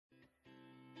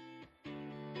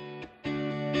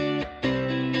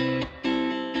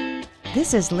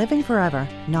This is Living Forever,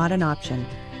 Not an Option,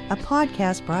 a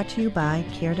podcast brought to you by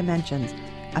Care Dimensions,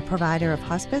 a provider of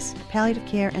hospice, palliative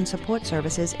care, and support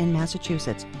services in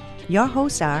Massachusetts. Your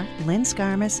hosts are Lynn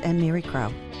Skarmas and Mary Crow.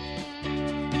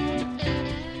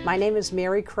 My name is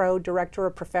Mary Crow, Director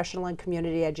of Professional and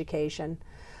Community Education.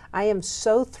 I am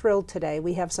so thrilled today.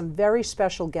 We have some very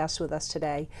special guests with us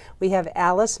today. We have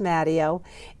Alice Matteo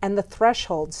and the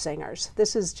Threshold Singers.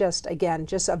 This is just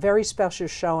a very special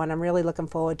show, and I'm really looking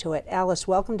forward to it. Alice,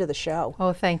 welcome to the show.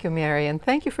 Oh, thank you, Mary, and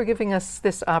thank you for giving us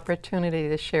this opportunity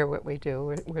to share what we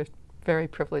do. We're very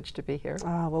privileged to be here.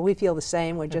 Oh, well, we feel the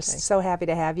same. We're just so happy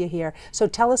to have you here. So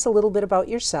tell us a little bit about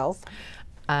yourself.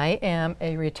 I am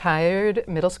a retired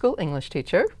middle school English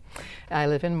teacher. I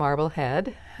live in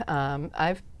Marblehead.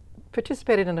 I've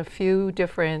participated in a few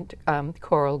different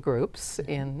choral groups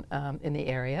in the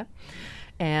area,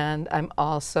 and I'm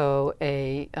also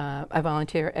I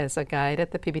volunteer as a guide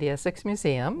at the PBD Essex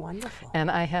Museum. Wonderful. And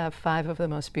I have 5 of the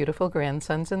most beautiful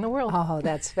grandsons in the world. Oh,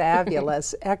 that's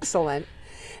fabulous. Excellent.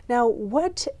 Now,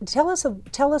 tell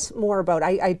us more about,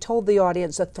 I told the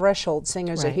audience the Threshold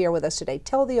Singers are here with us today.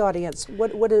 Tell the audience,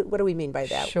 what do we mean by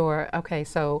that? Sure. Okay,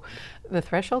 so the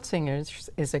Threshold Singers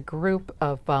is a group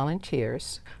of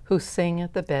volunteers who sing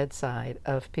at the bedside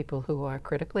of people who are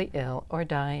critically ill or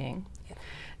dying. Yeah.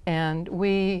 And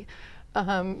we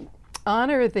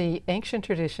honor the ancient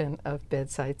tradition of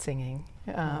bedside singing.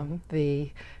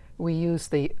 We use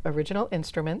the original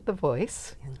instrument, the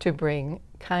voice, to bring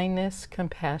kindness,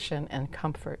 compassion, and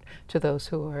comfort to those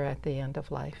who are at the end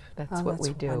of life. That's what we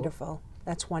do. That's wonderful.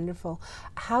 That's wonderful.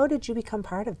 How did you become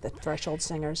part of the Threshold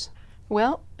Singers?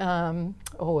 Well,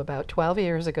 about 12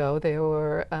 years ago, there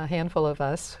were a handful of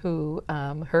us who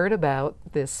heard about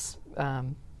this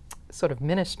sort of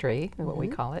ministry, what we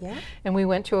call it, and we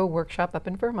went to a workshop up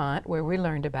in Vermont where we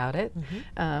learned about it.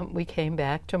 We came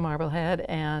back to Marblehead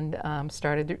and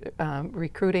started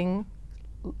recruiting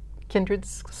kindred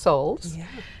souls,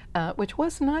 which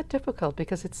was not difficult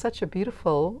because it's such a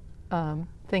beautiful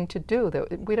thing to do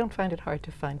that we don't find it hard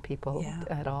to find people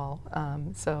at all.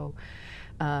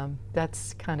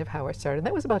 That's kind of how it started.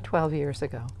 That was about 12 years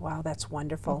ago. Wow, that's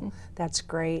wonderful. That's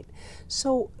great.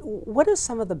 So what are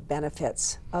some of the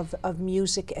benefits of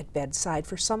music at bedside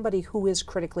for somebody who is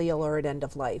critically ill or at end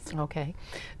of life? Okay.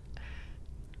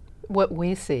 What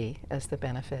we see as the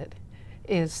benefit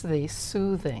is the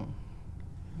soothing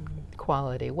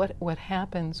quality. What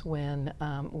happens when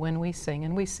we sing,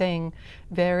 and we sing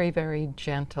very, very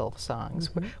gentle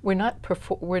songs. We're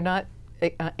not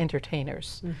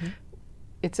entertainers.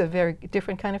 It's a very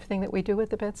different kind of thing that we do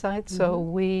at the bedside. So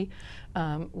we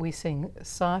sing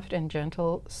soft and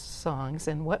gentle songs,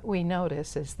 and what we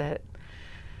notice is that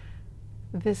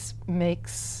this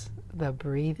makes the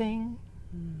breathing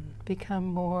become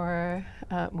more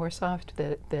soft.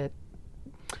 That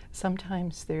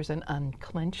sometimes there's an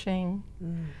unclenching.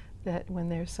 That when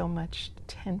there's so much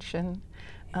tension,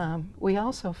 we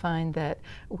also find that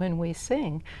when we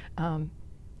sing,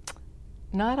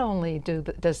 not only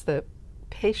does the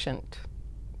patient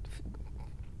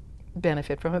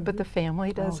benefit from it, but the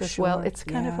family does as well. It's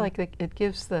kind of like it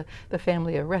gives the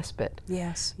family a respite.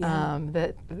 Yes.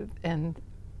 And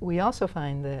we also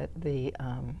find that the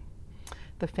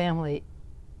family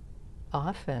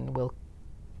often will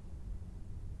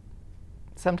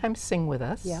sometimes sing with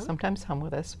us, sometimes hum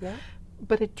with us,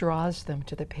 but it draws them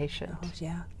to the patient.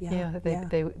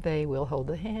 They will hold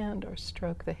the hand or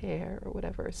stroke the hair or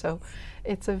whatever. So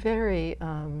it's a very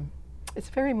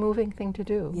moving thing to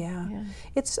do.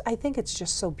 I think it's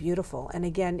just so beautiful. And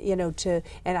again,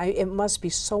 it must be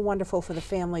so wonderful for the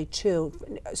family too,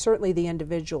 certainly the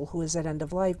individual who is at end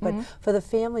of life, but for the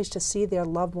families to see their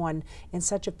loved one in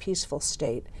such a peaceful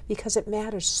state, because it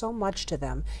matters so much to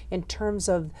them in terms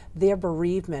of their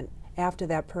bereavement after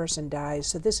that person dies.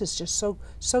 So this is just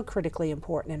so critically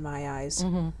important in my eyes.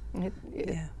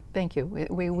 Thank you.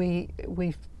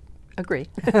 We agree.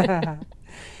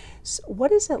 So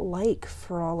what is it like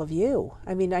for all of you?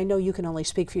 I mean, I know you can only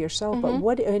speak for yourself, but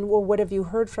what have you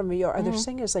heard from your other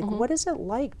singers? Like, what is it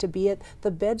like to be at the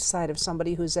bedside of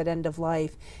somebody who's at end of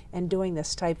life and doing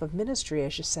this type of ministry,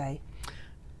 as you say?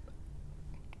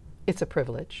 It's a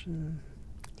privilege.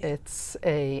 It's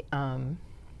a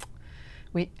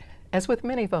as with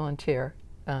many volunteer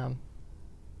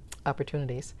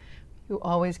opportunities, you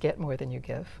always get more than you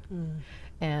give.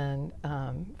 And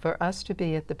for us to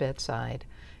be at the bedside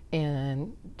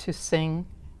and to sing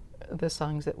the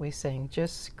songs that we sing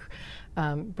just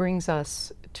brings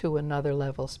us to another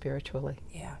level spiritually.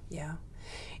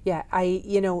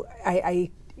 I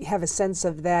have a sense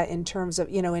of that in terms of,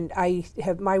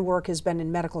 and my work has been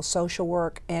in medical social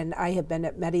work, and I have been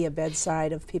at many a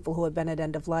bedside of people who have been at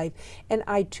end of life, and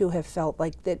I too have felt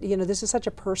like that, this is such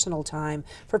a personal time.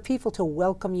 For people to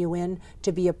welcome you in,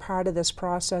 to be a part of this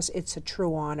process, it's a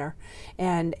true honor,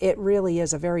 and it really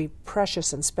is a very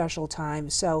precious and special time.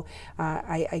 So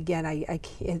I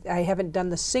haven't done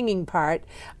the singing part,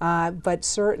 but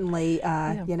certainly,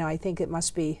 I think it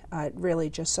must be really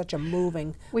just such a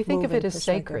moving. We think of it as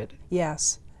sacred.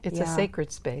 Yes, it's a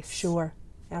sacred space. Sure,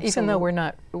 absolutely. Even though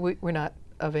we're not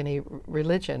of any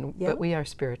religion, but we are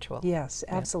spiritual. Yes,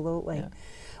 absolutely. Yeah.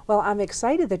 Well, I'm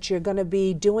excited that you're going to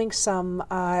be doing some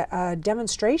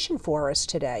demonstration for us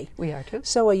today. We are too.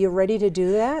 So are you ready to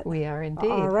do that? We are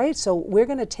indeed. All right, so we're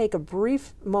going to take a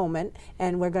brief moment,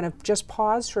 and we're going to just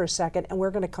pause for a second, and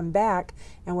we're going to come back,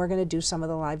 and we're going to do some of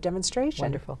the live demonstration.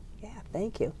 Wonderful. Yeah,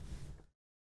 thank you.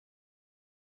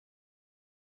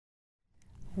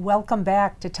 Welcome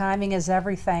back to Timing is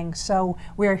Everything. So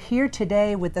we're here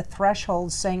today with the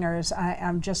Threshold Singers.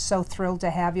 I'm just so thrilled to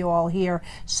have you all here.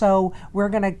 So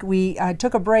we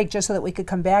took a break just so that we could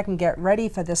come back and get ready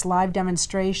for this live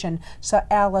demonstration. So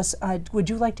Alice, would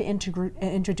you like to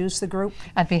introduce the group?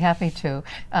 I'd be happy to.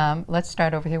 Let's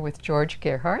start over here with George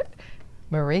Gerhardt,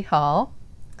 Marie Hall,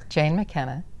 Jane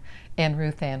McKenna, and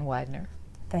Ruth Ann Widener.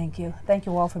 Thank you. Thank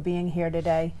you all for being here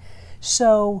today.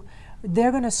 So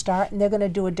they're going to start, and they're going to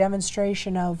do a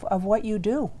demonstration of what you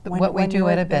do. What we do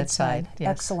at a bedside. Yes.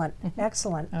 Excellent,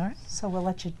 excellent. All right. So we'll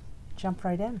let you jump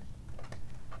right in.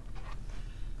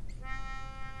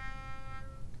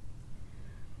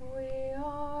 We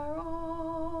are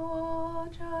all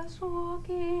just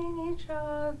walking each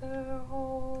other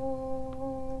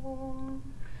home.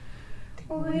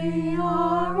 We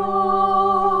are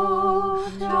all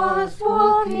just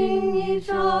walking each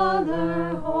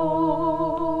other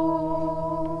home.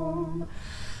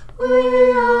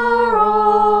 We are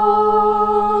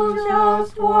all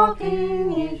just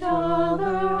walking each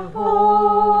other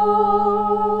home.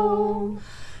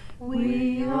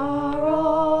 We are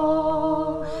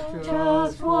all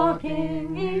just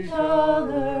walking each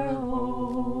other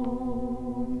home.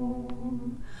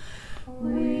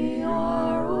 We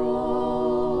are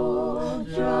all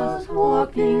just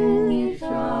walking each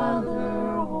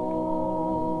other home.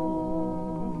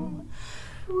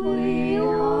 We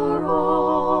are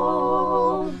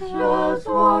all just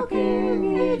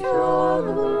walking each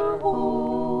other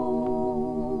home.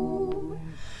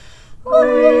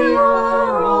 We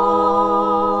are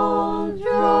all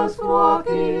just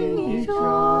walking each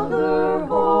other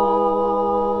home.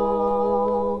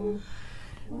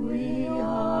 We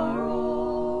are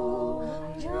all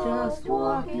just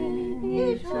walking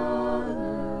each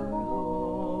other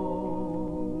home.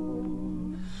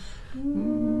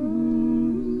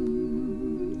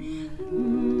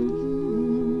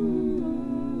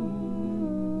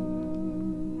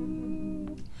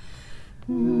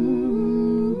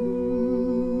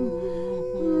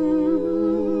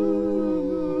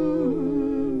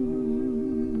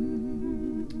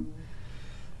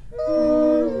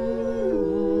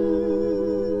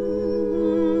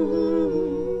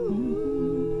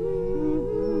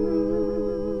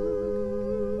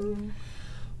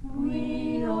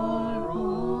 We are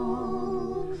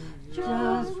all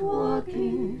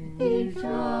just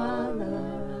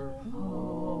walking each other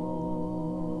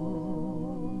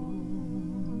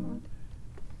home.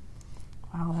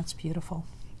 Wow, that's beautiful.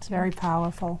 It's very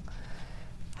powerful.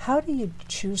 How do you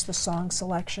choose the song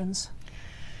selections?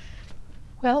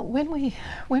 Well, when we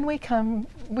come,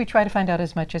 we try to find out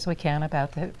as much as we can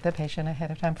about the patient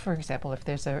ahead of time. For example, if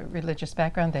there's a religious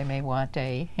background, they may want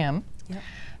a hymn. Yep.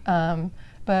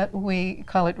 But we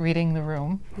call it reading the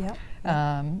room. Yep.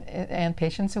 And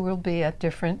patients who will be at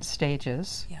different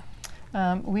stages. Yeah.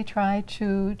 We try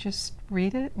to just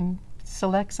read it and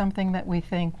select something that we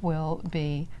think will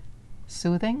be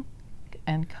soothing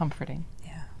and comforting.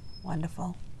 Yeah,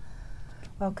 wonderful.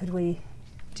 Well, could we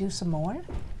do some more?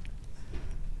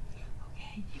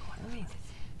 Okay, you want to read it?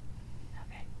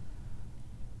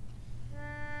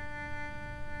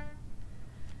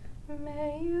 Okay.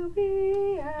 May you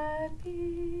be at peace.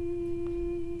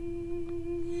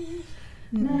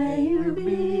 May you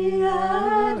be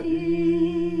at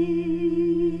ease.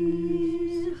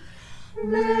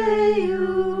 May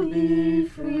you be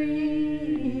free.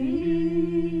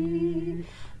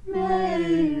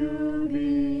 May you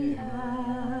be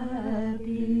happy.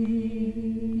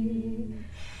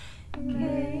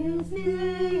 May you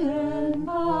sing and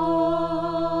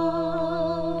pause.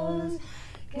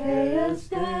 Gayest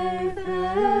day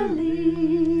feliz.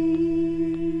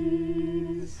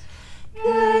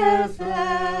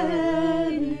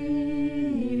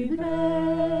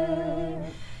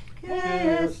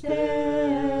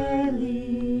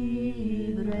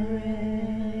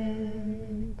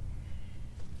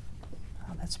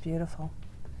 beautiful.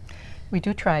 We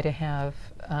do try to have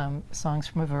songs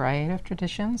from a variety of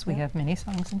traditions. We have many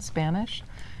songs in Spanish,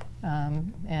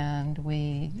 and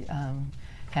we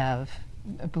have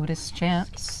Buddhist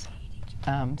chants,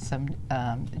 some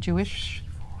Jewish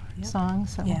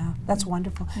songs. So Yeah, that's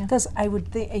wonderful. Because I would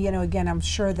think, you know, again, I'm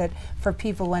sure that for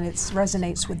people, when it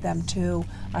resonates with them too,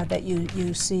 that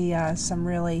you see some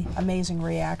really amazing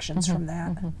reactions from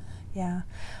that. Yeah.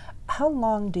 How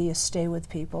long do you stay with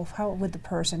people? With the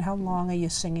person? How long are you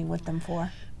singing with them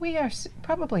for? We are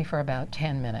probably for about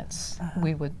 10 minutes.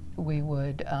 We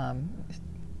would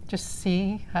just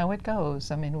see how it goes.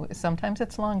 I mean, sometimes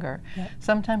it's longer.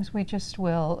 Sometimes we just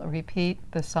will repeat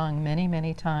the song many,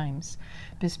 many times,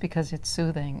 just because it's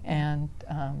soothing, and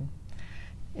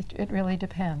it really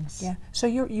depends. Yeah. So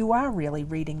you are really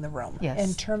reading the room in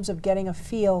Yes. terms of getting a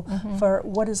feel for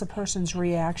what is a person's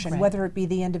reaction, whether it be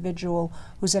the individual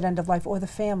who's at end of life or the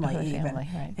family, Or the even, family,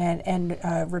 right.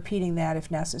 and repeating that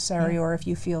if necessary, or if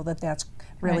you feel that that's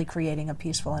really creating a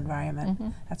peaceful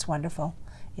environment. That's wonderful.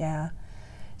 Yeah.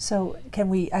 So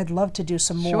I'd love to do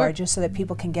some more, Sure. just so that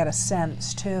people can get a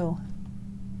sense too.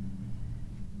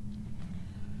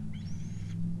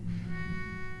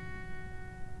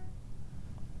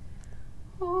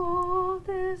 Hold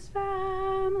this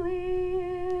family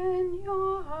in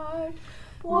your heart.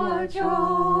 Watch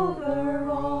over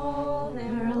all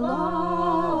their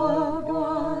loved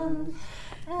ones.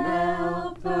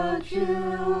 Help the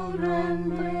children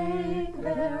make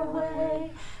their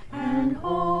way and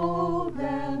hold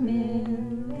them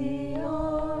in the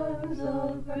arms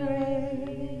of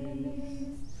grace.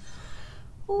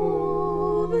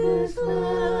 Hold this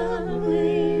family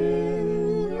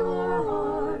in your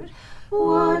heart.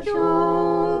 Watch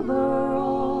over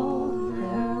all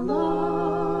their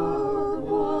loved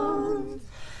ones.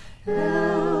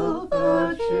 Help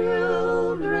the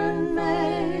children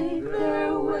make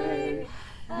their way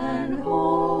and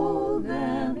hold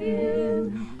them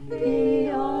in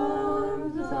the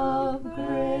arms of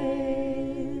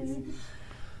grace.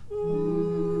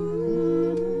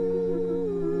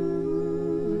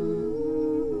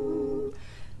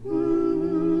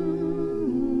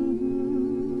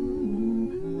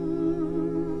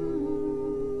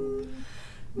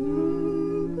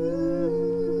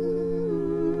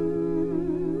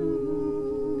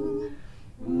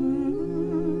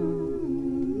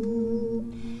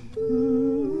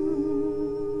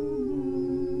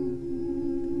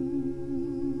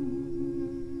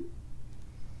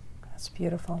 That's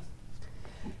beautiful.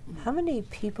 How many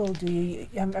people do you?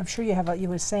 I'm sure you have. You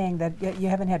were saying that you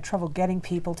haven't had trouble getting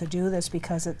people to do this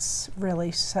because it's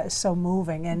really so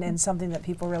moving and something that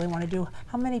people really want to do.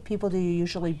 How many people do you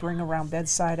usually bring around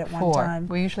bedside at one 4. time?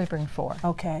 We usually bring 4.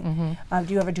 Okay.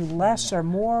 Do you ever do less or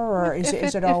more, or is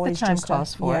it always if the time just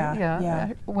calls for it?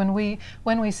 Yeah. When we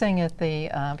sing at the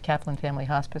Kaplan Family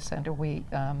Hospice Center, we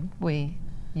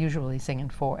usually sing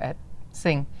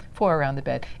 4 around the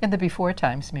bed in the before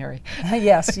times, Mary.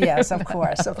 Yes, of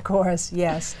course,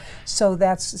 yes. So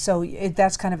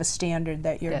that's kind of a standard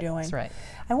that you're doing. That's right.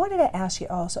 I wanted to ask you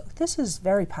also. This is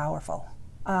very powerful.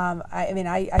 I mean,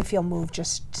 I feel moved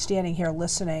just standing here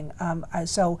listening.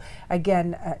 So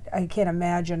again, I can't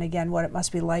imagine again what it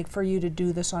must be like for you to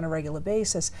do this on a regular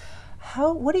basis.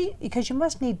 Because you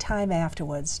must need time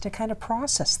afterwards to kind of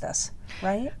process this,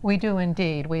 right? We do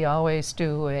indeed. We always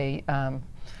do a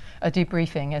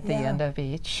debriefing at the end of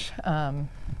each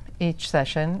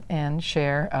session and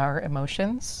share our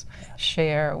emotions,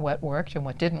 share what worked and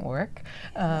what didn't work.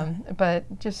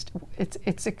 But just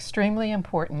it's extremely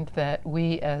important that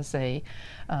we, as a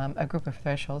group of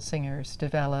threshold singers,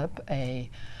 develop a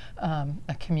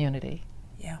community.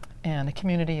 And a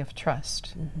community of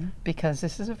trust, because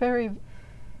this is a very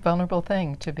vulnerable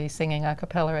thing to be singing a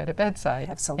cappella at a bedside.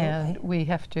 Absolutely. And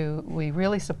we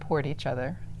really support each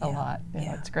other a lot.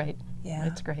 It's great.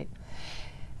 It's great.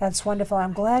 That's wonderful.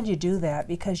 I'm glad you do that,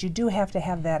 because you do have to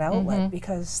have that outlet,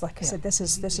 because like I said, this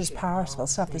is powerful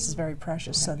stuff. This is very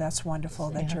precious. So that's wonderful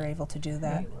that you're able to do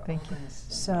that. Thank you.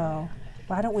 So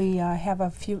why don't we have a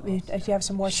few, do you have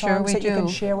some more Sure, songs we that do. you can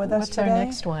share with us What's today? our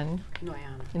next one? Noyana.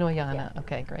 Noyana.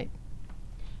 Okay, great.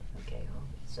 Okay,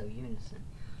 so unison.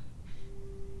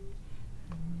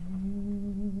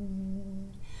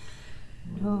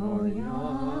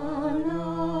 Noyana.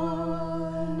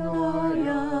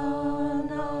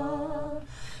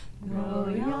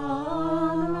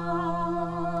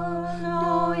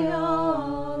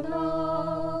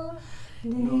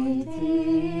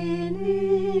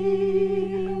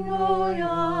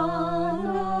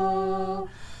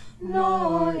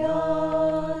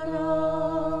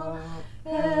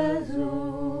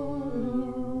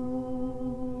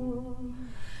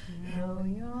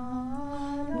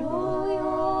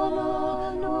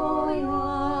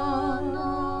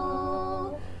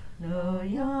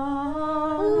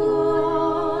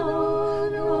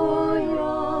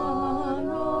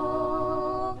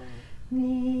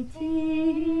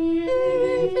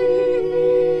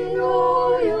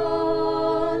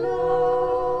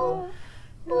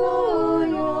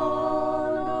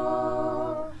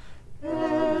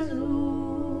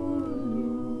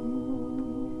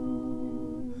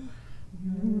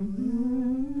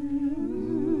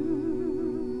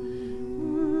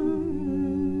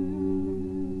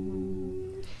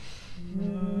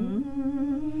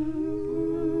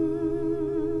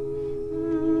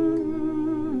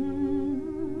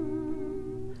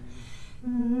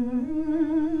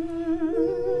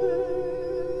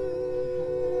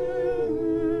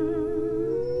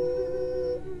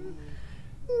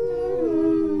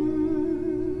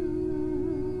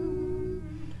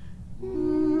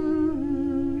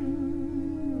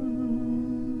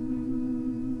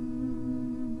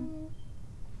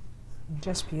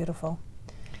 just beautiful.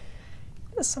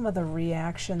 What are some of the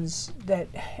reactions that,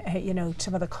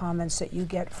 some of the comments that you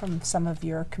get from some of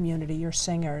your community, your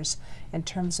singers, in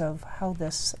terms of how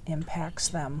this impacts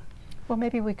them? Well,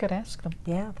 maybe we could ask them.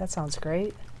 Yeah, that sounds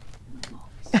great.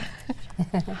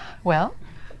 Well,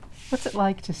 what's it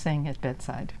like to sing at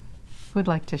bedside? Who'd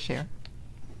like to share?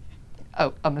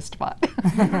 Oh, on the spot.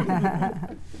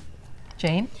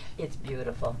 Jane? It's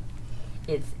beautiful.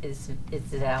 It's as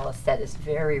Alice said, it's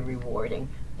very rewarding,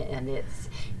 and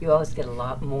you always get a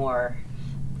lot more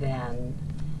than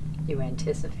you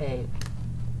anticipate.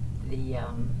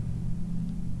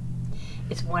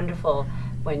 It's wonderful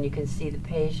when you can see the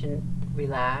patient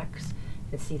relax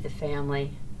and see the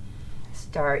family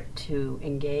start to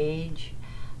engage,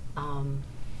 and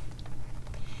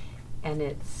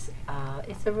it's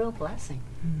a real blessing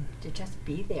to just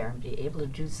be there and be able to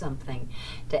do something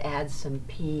to add some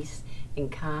peace and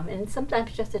calm, and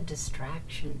sometimes just a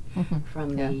distraction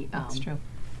from that's true.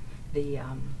 the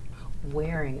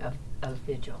wearing of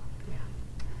vigil.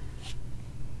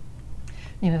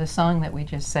 The song that we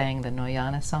just sang, the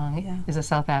Noyana song, is a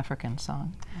South African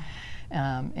song.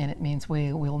 And it means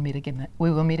we will meet again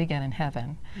in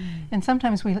heaven. And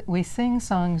sometimes we sing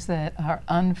songs that are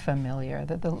unfamiliar,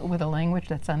 with a language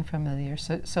that's unfamiliar,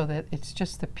 so that it's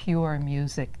just the pure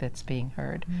music that's being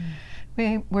heard.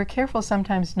 We're careful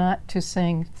sometimes not to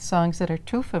sing songs that are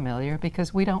too familiar,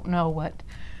 because we don't know what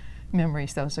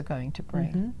memories those are going to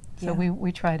bring. So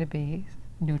we try to be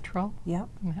neutral in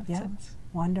that sense.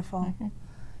 Wonderful.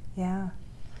 Yeah.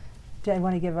 Did I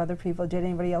want to give other people, did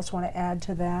anybody else want to add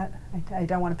to that? I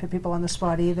don't want to put people on the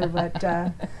spot either, but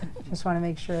just want to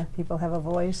make sure people have a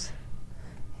voice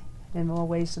in more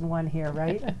ways than one here,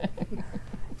 right?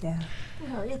 Yeah.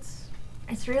 Well, it's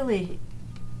really,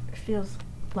 it feels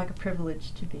like a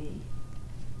privilege to be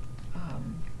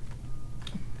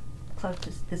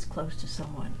this close to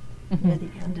someone near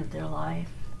the end of their life.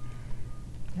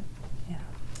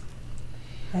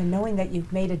 And knowing that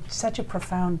you've made such a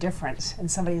profound difference in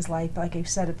somebody's life, like I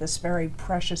said, at this very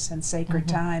precious and sacred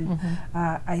time,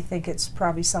 I think it's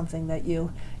probably something that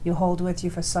you hold with you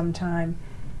for some time.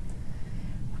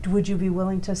 Would you be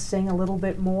willing to sing a little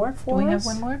bit more for us? Do we have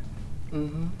one more?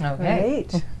 Okay.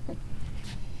 Great.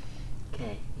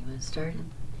 Okay, you want to start?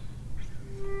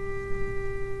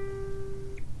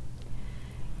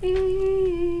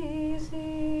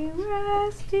 Easy,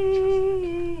 rest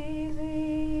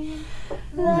easy.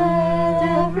 Let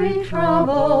every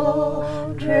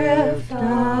trouble drift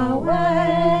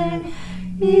away.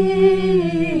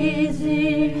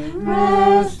 Easy,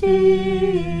 rest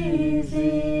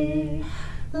easy.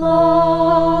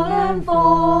 Love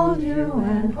enfold you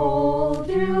and hold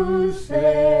you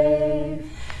safe.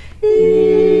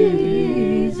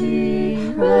 Easy,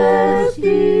 rest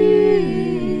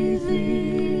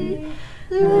easy.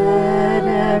 Let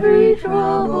every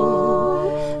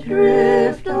trouble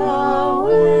drift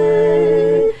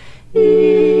away.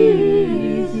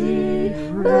 Easy,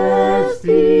 rest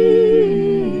easy.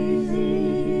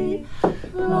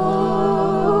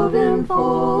 Love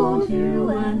enfolds you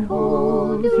and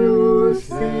holds you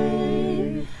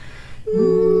safe.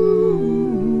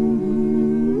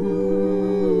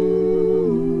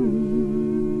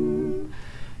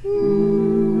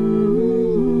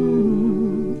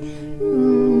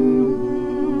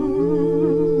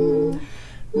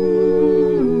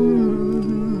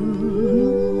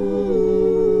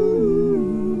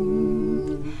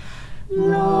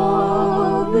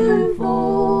 Love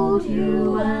enfolds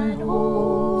you and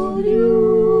hold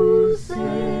you safe.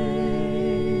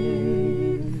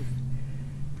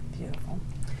 Beautiful.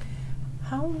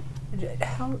 How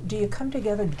do you come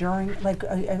together during, like,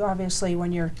 obviously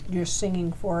when you're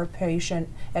singing for a patient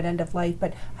at end of life,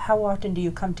 but how often do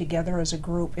you come together as a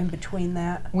group in between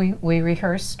that? We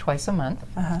rehearse twice a month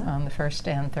on the first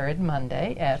and third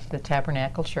Monday at the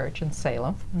Tabernacle Church in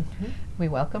Salem. We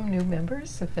welcome new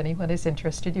members. If anyone is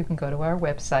interested, you can go to our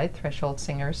website,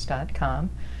 thresholdsingers.com.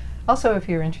 Also, if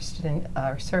you're interested in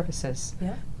our services,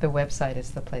 the website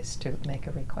is the place to make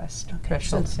a request,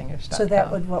 thresholdsingers.com. So that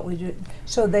would what we do.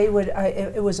 So they would,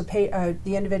 it was the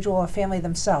individual or family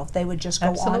themselves, they would just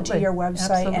go onto your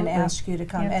website and ask you to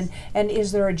come. Yes. And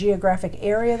is there a geographic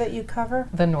area that you cover?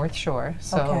 The North Shore,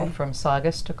 so from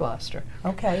Saugus to Gloucester.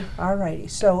 Okay, all righty.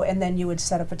 So, and then you would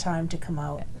set up a time to come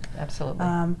out. Absolutely.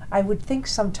 I would think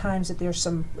sometimes that there's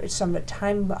some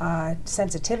time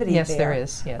sensitivity yes, there. There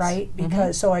is, yes. Right?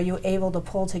 Because, so are you able to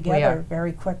pull together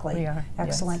very quickly? We are.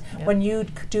 Excellent. Yes. When you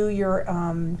do your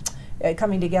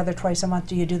coming together twice a month,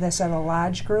 do you do this at a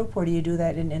large group or do you do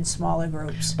that in smaller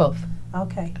groups? Both.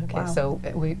 Okay. Okay, Wow. so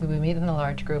we meet in a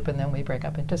large group and then we break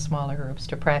up into smaller groups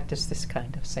to practice this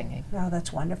kind of singing. Oh,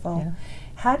 that's wonderful. Yeah.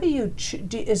 How do you,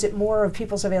 is it more of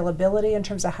people's availability in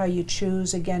terms of how you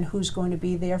choose, again, who's going to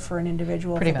be there for an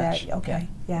individual? Pretty for much, that? Okay,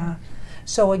 yeah.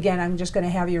 So again, I'm just going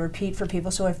to have you repeat for people.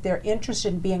 So if they're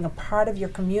interested in being a part of your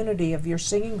community, of your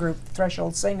singing group,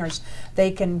 Threshold Singers,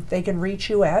 they can reach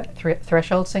you at?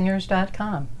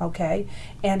 Thresholdsingers.com. Okay.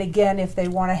 And again, if they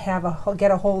want to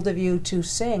get a hold of you to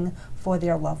sing for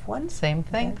their loved ones? Same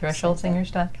thing, Okay,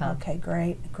 thresholdsingers.com. Okay,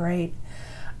 great.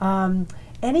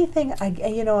 Anything,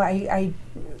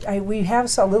 we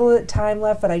have a little time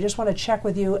left, but I just want to check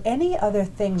with you. Any other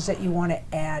things that you want to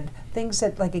add? Things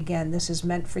that, like, again, this is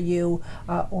meant for you,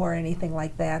 or anything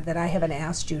like that I haven't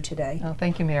asked you today? Oh,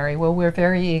 thank you, Mary. Well, we're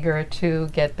very eager to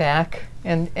get back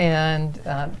and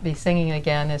be singing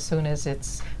again as soon as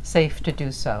it's safe to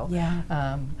do so.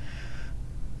 Yeah.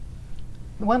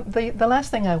 The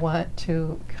last thing I want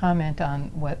to comment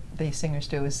on what these singers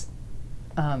do is,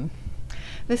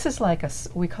 this is like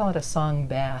we call it a song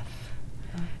bath.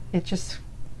 It just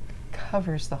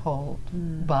covers the whole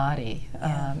body,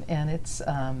 and it's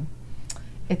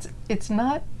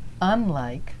not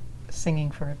unlike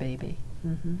singing for a baby.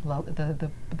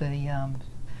 Mm-hmm.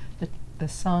 The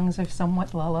songs are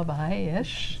somewhat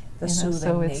lullaby-ish. The so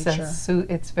soothing it's nature.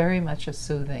 it's very much a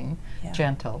soothing,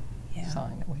 gentle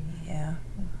song that we. Yeah.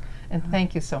 And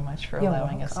thank you so much for You're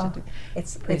allowing us to welcome. do.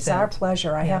 It's our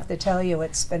pleasure. I have to tell you,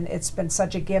 it's been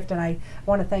such a gift, and I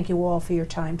want to thank you all for your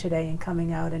time today and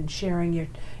coming out and sharing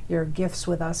your gifts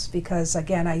with us. Because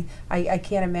again, I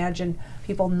can't imagine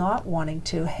people not wanting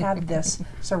to have this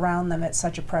surround them at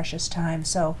such a precious time.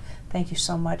 So thank you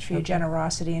so much for your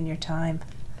generosity and your time.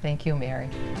 Thank you, Mary.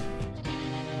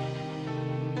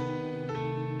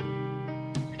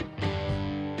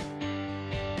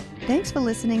 Thanks for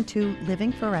listening to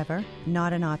Living Forever,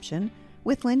 Not an Option,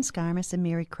 with Lynn Skarmas and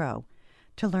Mary Crow.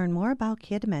 To learn more about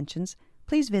Care Dimensions,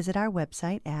 please visit our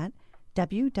website at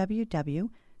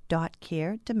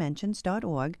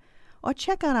www.caredimensions.org or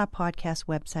check out our podcast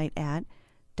website at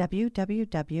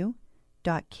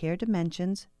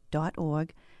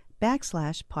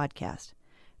www.caredimensions.org/podcast.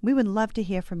 We would love to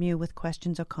hear from you with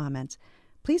questions or comments.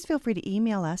 Please feel free to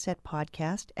email us at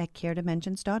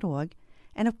podcast@caredimensions.org.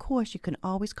 And of course, you can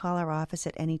always call our office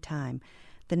at any time.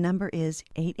 The number is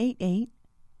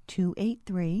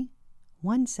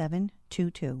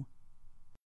 888-283-1722.